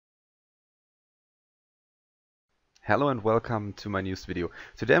Hello and welcome to my news video.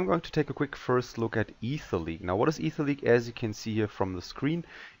 Today I'm going to take a quick first look at Ether League. Now what is Ether League? As you can see here from the screen,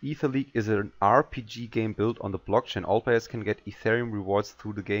 Ether League is an RPG game built on the blockchain. All players can get Ethereum rewards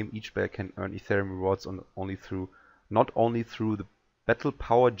through the game. Each player can earn Ethereum rewards not only through the battle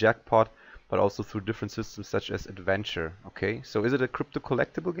power jackpot, but also through different systems such as adventure. Okay, so is it a crypto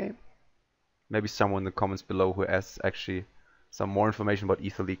collectible game? Maybe someone in the comments below who has actually some more information about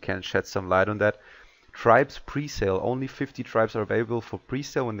Ether League can shed some light on that. Tribes presale. Only 50 tribes are available for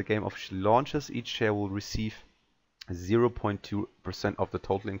presale when the game officially launches. Each share will receive 0.2% of the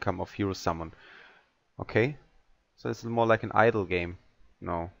total income of Hero Summon. Okay, so it's more like an idle game.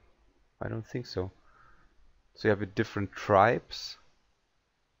 No, I don't think so. So you have different tribes.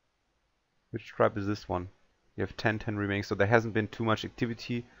 Which tribe is this one? You have 10 remaining, so there hasn't been too much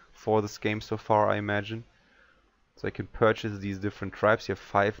activity for this game so far, I imagine. So I can purchase these different tribes. You have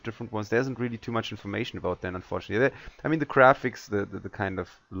 5 different ones. There isn't really too much information about them, unfortunately. I mean, the graphics, the kind of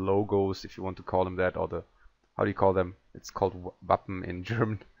logos, if you want to call them that, or the, how do you call them? It's called Wappen in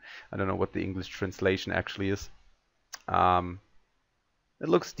German. I don't know what the English translation actually is. It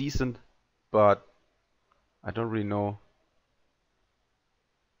looks decent, but I don't really know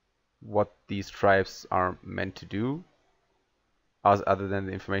what these tribes are meant to do. Other than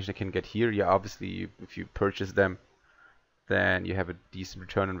the information I can get here. Yeah, obviously, if you purchase them, then you have a decent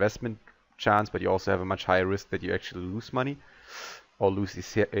return on investment chance, but you also have a much higher risk that you actually lose money or lose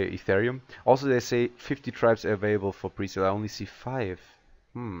Ethereum. Also, they say 50 tribes are available for presale. I only see 5.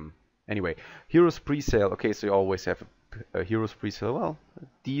 Anyway, Heroes presale. Okay, so you always have a Heroes presale. Well, a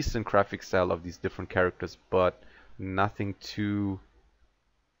decent graphic style of these different characters, but nothing too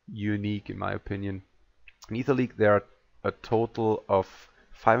unique in my opinion. In Ether League, there are a total of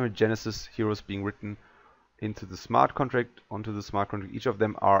 500 Genesis heroes being written onto the smart contract. Each of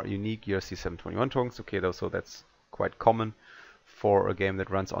them are unique ERC-721 tokens. Okay, so that's quite common for a game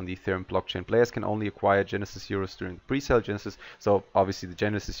that runs on the Ethereum blockchain. Players can only acquire Genesis heroes during the pre-sale Genesis. So obviously the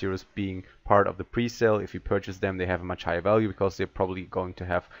Genesis heroes being part of the pre-sale, if you purchase them, they have a much higher value because they're probably going to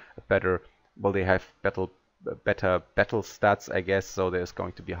have a better, well, they have better battle stats, I guess, so there's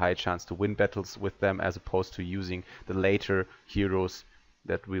going to be a high chance to win battles with them as opposed to using the later heroes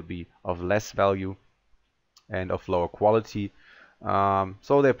that will be of less value and of lower quality.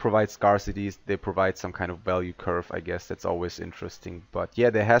 So they provide scarcities, they provide some kind of value curve, I guess. That's always interesting, but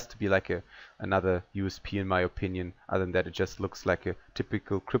yeah, there has to be like another USP in my opinion. Other than that, it just looks like a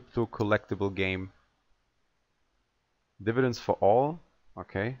typical crypto collectible game. Dividends for all.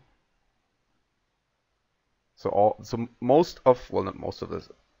 Okay. So most of, well, not most of this,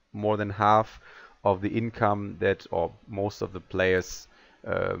 more than half of the income that, or most of the players'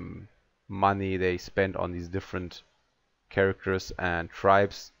 money they spend on these different characters and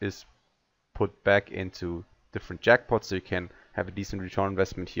tribes is put back into different jackpots, so you can have a decent return on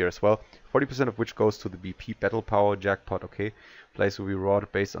investment here as well. 40% of which goes to the BP battle power jackpot. Okay, players will be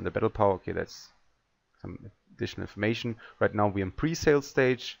rewarded based on the battle power. Okay, that's some additional information. Right now we're in pre-sale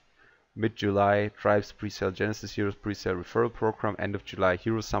stage. Mid-July, Tribes presale, Genesis Heroes presale, referral program. End of July,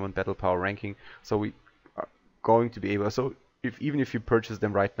 Hero Summon battle power ranking. So we are going to be able, so even if you purchase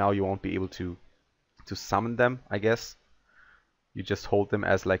them right now, you won't be able to summon them, I guess. You just hold them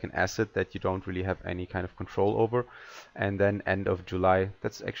as like an asset that you don't really have any kind of control over. And then end of July,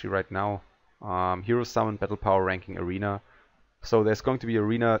 that's actually right now, Hero Summon battle power ranking arena. So there's going to be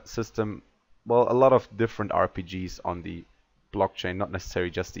arena system, well, a lot of different RPGs on the blockchain, not necessarily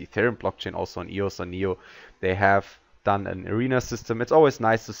just the Ethereum blockchain, also on EOS or NEO. They have done an arena system. It's always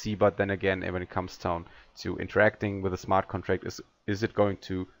nice to see, but then again, when it comes down to interacting with a smart contract, is it going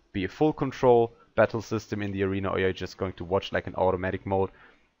to be a full control battle system in the arena, or you're just going to watch like an automatic mode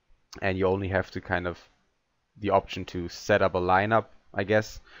and you only have to kind of the option to set up a lineup, I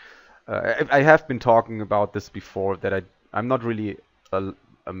guess. I have been talking about this before, that I'm not really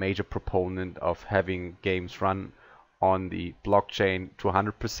a major proponent of having games run on the blockchain to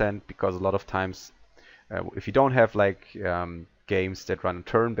 100%, because a lot of times if you don't have like games that run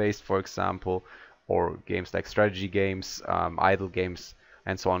turn-based, for example, or games like strategy games, idle games,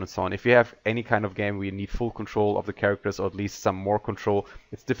 and so on and so on. If you have any kind of game where you need full control of the characters, or at least some more control,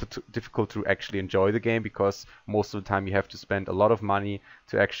 it's difficult to actually enjoy the game, because most of the time you have to spend a lot of money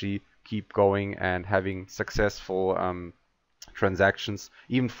to actually keep going and having successful transactions.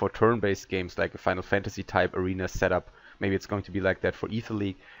 Even for turn-based games like a Final Fantasy type arena setup, maybe it's going to be like that for Ether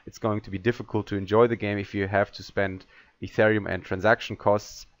League. It's going to be difficult to enjoy the game if you have to spend Ethereum and transaction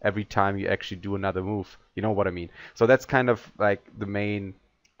costs every time you actually do another move. You know what I mean? So that's kind of like the main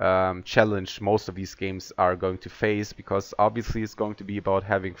challenge most of these games are going to face, because obviously it's going to be about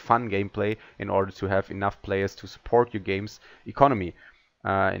having fun gameplay in order to have enough players to support your game's economy.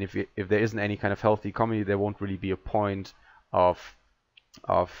 And if there isn't any kind of healthy economy, there won't really be a point of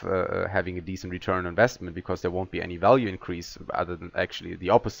having a decent return on investment, because there won't be any value increase. Other than actually the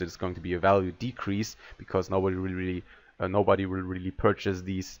opposite is going to be a value decrease, because nobody will really purchase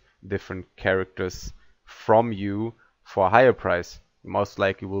these different characters from you for a higher price. You most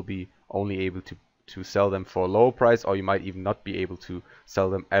likely will be only able to sell them for a lower price, or you might even not be able to sell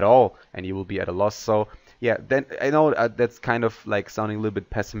them at all, and you will be at a loss. So yeah, then I know that's kind of like sounding a little bit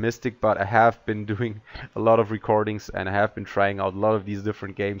pessimistic, but I have been doing a lot of recordings and I have been trying out a lot of these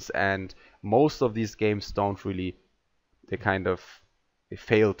different games, and most of these games don't really, they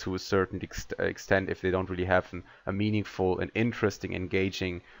fail to a certain extent if they don't really have a meaningful and interesting,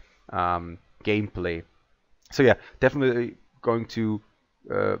 engaging gameplay. So yeah, definitely going to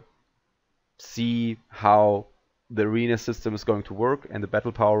see how the arena system is going to work and the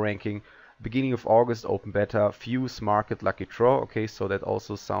battle power ranking. Beginning of August, open beta, Fuse, Market, Lucky Draw. Okay, so that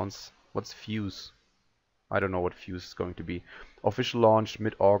also sounds... What's Fuse? I don't know what Fuse is going to be. Official launch,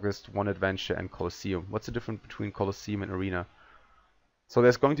 mid-August, One Adventure and Colosseum. What's the difference between Colosseum and Arena? So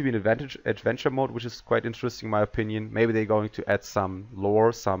there's going to be an adventure mode, which is quite interesting in my opinion. Maybe they're going to add some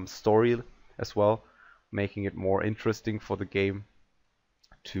lore, some story as well, making it more interesting for the game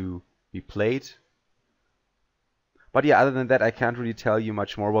to be played. But yeah, other than that, I can't really tell you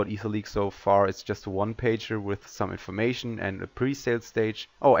much more about Ether League so far. It's just a one-pager with some information and a pre-sale stage.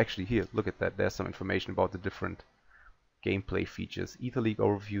 Oh, actually, here, look at that. There's some information about the different gameplay features. Ether League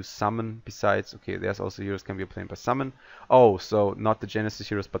overview, summon. Besides, okay, there's also heroes can be obtained by summon. Oh, so not the Genesis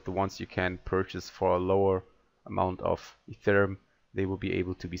heroes, but the ones you can purchase for a lower amount of Ethereum. They will be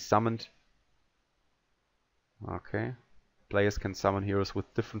able to be summoned. Okay. Players can summon heroes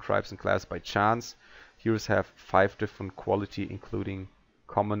with different tribes and classes by chance. Heroes have 5 different quality, including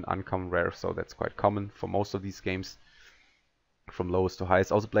common, uncommon, rare, so that's quite common for most of these games, from lowest to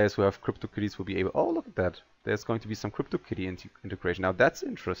highest. Also, players who have CryptoKitties will be able... Oh, look at that! There's going to be some CryptoKitty integration. Now that's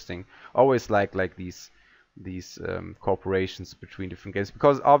interesting. Always like these corporations between different games,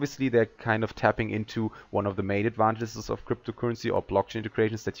 because obviously they're kind of tapping into one of the main advantages of cryptocurrency or blockchain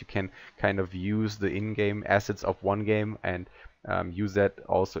integrations, that you can kind of use the in-game assets of one game and use that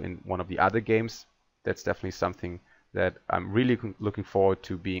also in one of the other games. That's definitely something that I'm really looking forward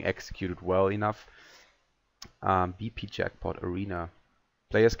to being executed well enough. BP Jackpot Arena.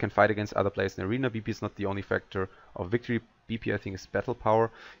 Players can fight against other players in Arena. BP is not the only factor of victory. BP, I think, is battle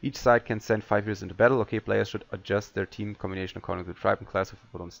power. Each side can send 5 heroes into battle. Okay, players should adjust their team combination according to the tribe and class of the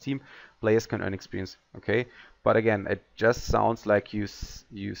opponent's team. Players can earn experience. Okay, but again, it just sounds like you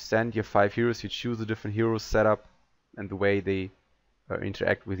send your 5 heroes, you choose a different hero setup and the way they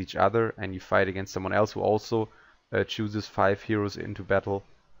interact with each other, and you fight against someone else who also chooses 5 heroes into battle,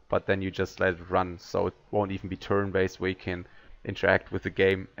 but then you just let it run, so it won't even be turn-based, where you can interact with the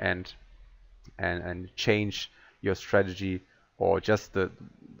game and change your strategy, or just the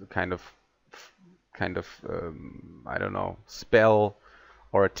kind of I don't know, spell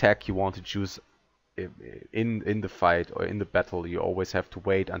or attack you want to choose in the fight or in the battle. You always have to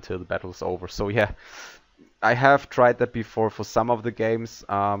wait until the battle is over. So yeah, I have tried that before for some of the games.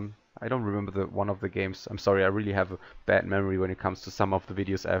 I don't remember one of the games. I'm sorry, I really have a bad memory when it comes to some of the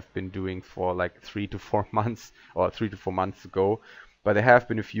videos I've been doing for like 3 to 4 months or 3 to 4 months ago. But there have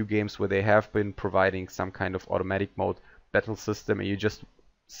been a few games where they have been providing some kind of automatic mode battle system, and you just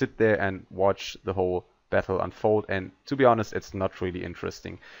sit there and watch the whole battle unfold. And to be honest, it's not really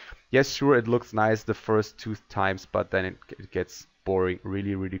interesting. Yes, sure, it looks nice the first 2 times, but then it gets boring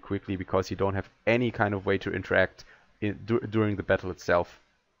really, really quickly, because you don't have any kind of way to interact during the battle itself.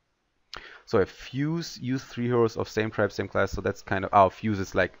 So a Fuse, use 3 heroes of same tribe, same class. So that's kind of... Oh, Fuse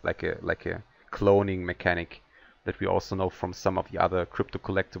is like a cloning mechanic that we also know from some of the other crypto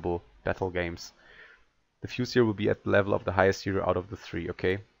collectible battle games. The Fuse hero will be at the level of the highest hero out of the 3,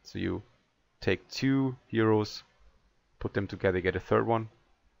 okay? So you take 2 heroes, put them together, get a third one,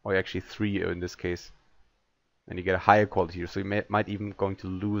 or actually 3 in this case, and you get a higher quality hero. So you might even going to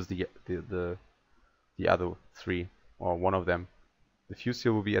lose the other 3, or one of them. The Fuse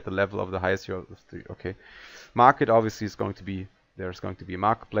hero will be at the level of the highest hero of the 3, okay? Market obviously is going to be... There's going to be a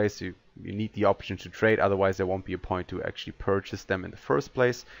marketplace. You need the option to trade, otherwise there won't be a point to actually purchase them in the first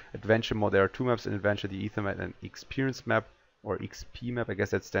place. Adventure mode, there are 2 maps in Adventure, the Ether map and Experience map, or XP map, I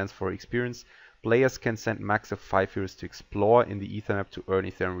guess that stands for Experience. Players can send max of 5 heroes to explore in the Ether map to earn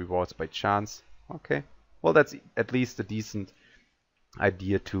Ethereum rewards by chance. Okay, well, that's at least a decent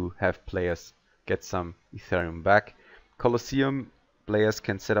idea to have players get some Ethereum back. Colosseum, Players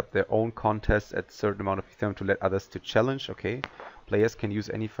can set up their own contests at a certain amount of Ethereum to let others to challenge. Okay. Players can use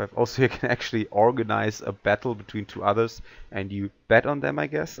any 5. Also, you can actually organize a battle between two others and you bet on them, I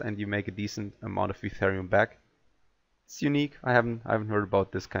guess, and you make a decent amount of Ethereum back. It's unique. I haven't heard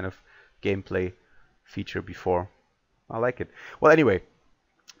about this kind of gameplay feature before. I like it. Well, anyway,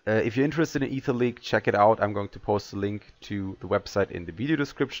 if you're interested in Ether League, check it out. I'm going to post a link to the website in the video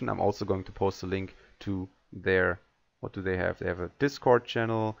description. I'm also going to post a link to their, what do they have? They have a Discord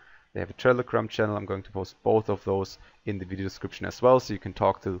channel, they have a Telegram channel. I'm going to post both of those in the video description as well, so you can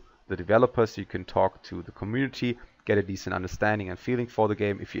talk to the developers, you can talk to the community, get a decent understanding and feeling for the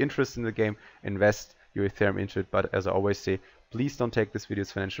game. If you're interested in the game, invest your Ethereum into it. But as I always say, please don't take this video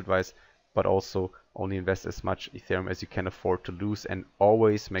as financial advice, but also only invest as much Ethereum as you can afford to lose, and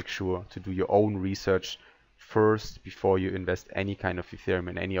always make sure to do your own research first before you invest any kind of Ethereum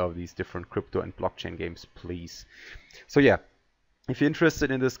in any of these different crypto and blockchain games, please. So yeah, if you're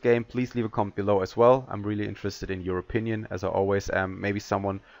interested in this game, please leave a comment below as well. I'm really interested in your opinion, as I always am. Maybe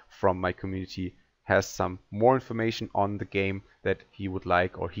someone from my community has some more information on the game that he would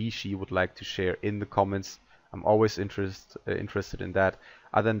like, or she would like to share in the comments. I'm always interested in that.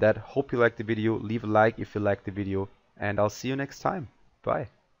 Other than that, hope you liked the video. Leave a like if you liked the video, and I'll see you next time.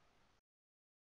 Bye.